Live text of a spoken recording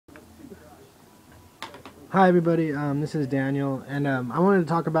Hi everybody, this is Daniel, and I wanted to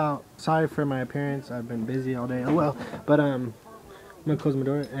talk about, sorry for my appearance, I've been busy all day, oh well, but I'm gonna close my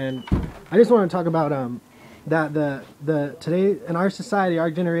door, and I just want to talk about that the today, in our society, our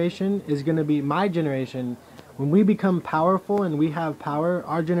generation is gonna be, my generation, when we become powerful and we have power,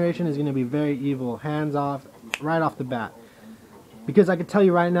 our generation is gonna be very evil, hands off, right off the bat. Because I can tell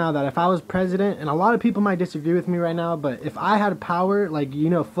you right now that if I was president, and a lot of people might disagree with me right now, but if I had power, like,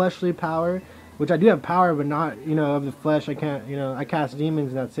 fleshly power, which I do have power, but not, of the flesh, I can't, I cast demons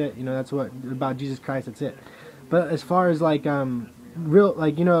and that's it, that's what, about Jesus Christ, that's it. But as far as, like, real,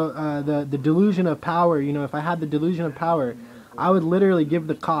 like, the delusion of power, if I had the delusion of power, I would literally give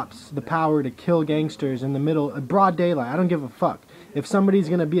the cops the power to kill gangsters in the middle, broad daylight. I don't give a fuck. If somebody's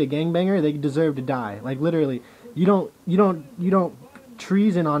gonna be a gangbanger, they deserve to die. Like, literally. You don't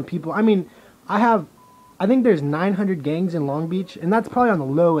treason on people. I mean, I think there's 900 gangs in Long Beach, and that's probably on the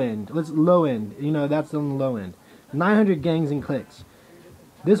low end. Low end, that's on the low end. 900 gangs and cliques.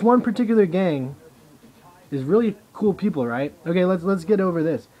 This one particular gang is really cool people, right? Okay, let's get over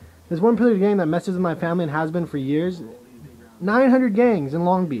this. This one particular gang that messes with my family and has been for years. 900 gangs in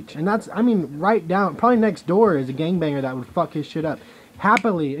Long Beach, and that's, I mean, right down, probably next door is a gangbanger that would fuck his shit up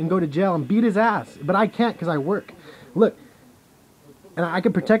happily and go to jail and beat his ass, but I can't because I work. Look, and I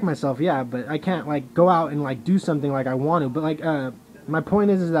can protect myself, yeah, but I can't, like, go out and, like, do something like I want to. But, like, my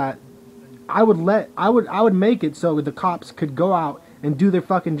point is that I would make it so the cops could go out and do their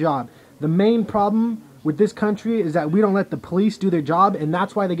fucking job. The main problem with this country is that we don't let the police do their job, and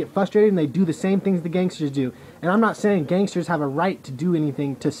that's why they get frustrated and they do the same things the gangsters do. And I'm not saying gangsters have a right to do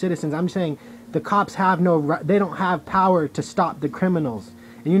anything to citizens. I'm saying the cops have no right, they don't have power to stop the criminals.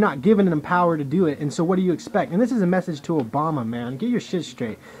 And you're not giving them power to do it. And so what do you expect? And this is a message to Obama, man. Get your shit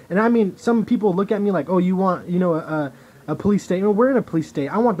straight. And I mean, some people look at me like, oh, you want, a police state. Well, we're in a police state.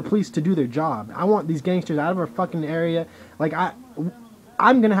 I want the police to do their job. I want these gangsters out of our fucking area. Like,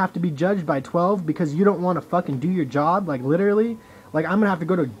 I'm gonna have to be judged by 12 because you don't want to fucking do your job. Like, literally. Like, I'm gonna have to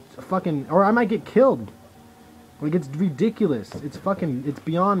go to fucking, or I might get killed. Like, it's ridiculous. It's fucking, it's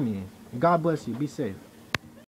beyond me. God bless you. Be safe.